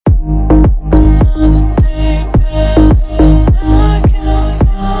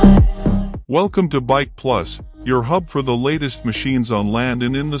Welcome to Bike Plus, your hub for the latest machines on land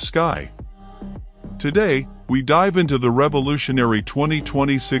and in the sky. Today, we dive into the revolutionary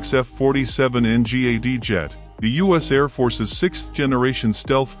 2026 F-47 NGAD jet, the U.S. Air Force's sixth-generation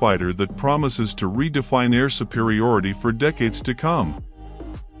stealth fighter that promises to redefine air superiority for decades to come.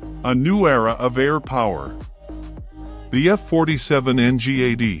 A new era of air power. The F-47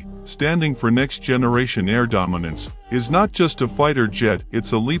 NGAD, standing for next-generation air dominance, is not just a fighter jet,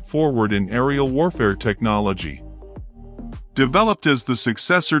 it's a leap forward in aerial warfare technology. Developed as the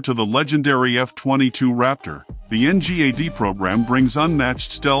successor to the legendary F-22 Raptor, the NGAD program brings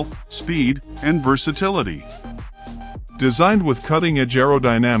unmatched stealth, speed, and versatility. Designed with cutting-edge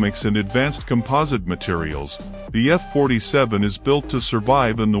aerodynamics and advanced composite materials, the F-47 is built to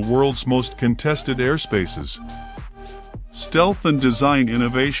survive in the world's most contested airspaces. Stealth and design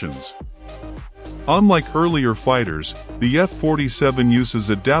innovations. Unlike earlier fighters, the F-47 uses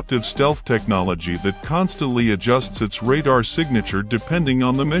adaptive stealth technology that constantly adjusts its radar signature depending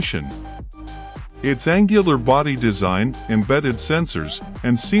on the mission. Its angular body design, embedded sensors,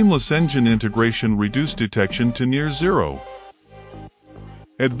 and seamless engine integration reduce detection to near zero.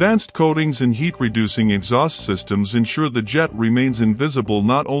 Advanced coatings and heat-reducing exhaust systems ensure the jet remains invisible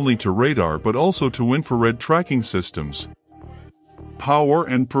not only to radar but also to infrared tracking systems. Power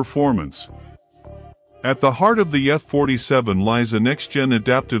and performance. At the heart of the F-47 lies a next-gen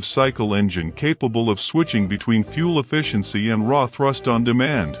adaptive cycle engine capable of switching between fuel efficiency and raw thrust on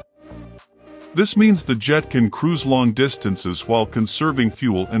demand. This means the jet can cruise long distances while conserving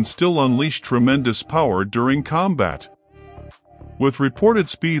fuel and still unleash tremendous power during combat. With reported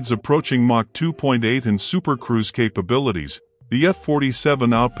speeds approaching Mach 2.8 and supercruise capabilities, the F-47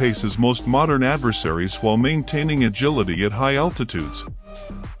 outpaces most modern adversaries while maintaining agility at high altitudes.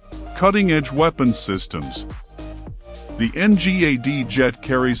 Cutting-edge weapons systems. The NGAD jet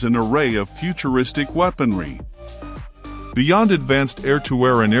carries an array of futuristic weaponry. Beyond advanced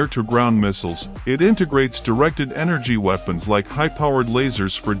air-to-air and air-to-ground missiles, it integrates directed energy weapons like high-powered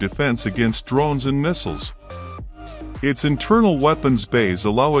lasers for defense against drones and missiles. Its internal weapons bays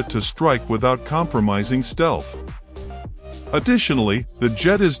allow it to strike without compromising stealth. Additionally, the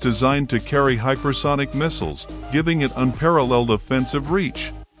jet is designed to carry hypersonic missiles, giving it unparalleled offensive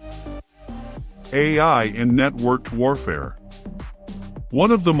reach. AI and networked warfare.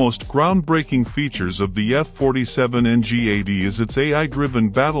 One of the most groundbreaking features of the F-47 NGAD is its AI-driven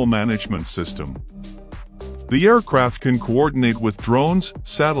battle management system. The aircraft can coordinate with drones,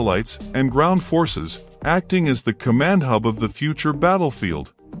 satellites, and ground forces, acting as the command hub of the future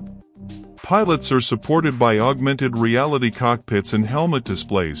battlefield. Pilots are supported by augmented reality cockpits and helmet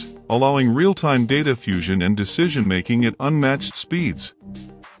displays, allowing real-time data fusion and decision-making at unmatched speeds.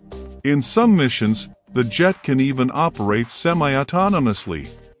 In some missions, the jet can even operate semi-autonomously.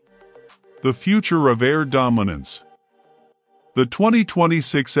 The future of air dominance. The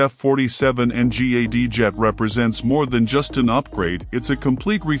 2026 F-47 NGAD jet represents more than just an upgrade, it's a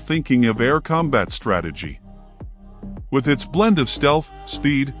complete rethinking of air combat strategy. With its blend of stealth,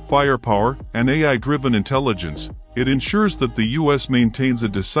 speed, firepower, and AI-driven intelligence, it ensures that the U.S. maintains a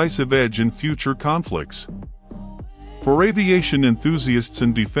decisive edge in future conflicts. For aviation enthusiasts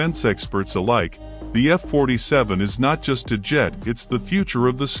and defense experts alike, the F-47 is not just a jet, it's the future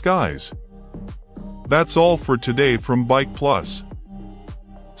of the skies. That's all for today from Bike Plus.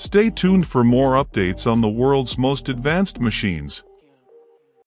 Stay tuned for more updates on the world's most advanced machines.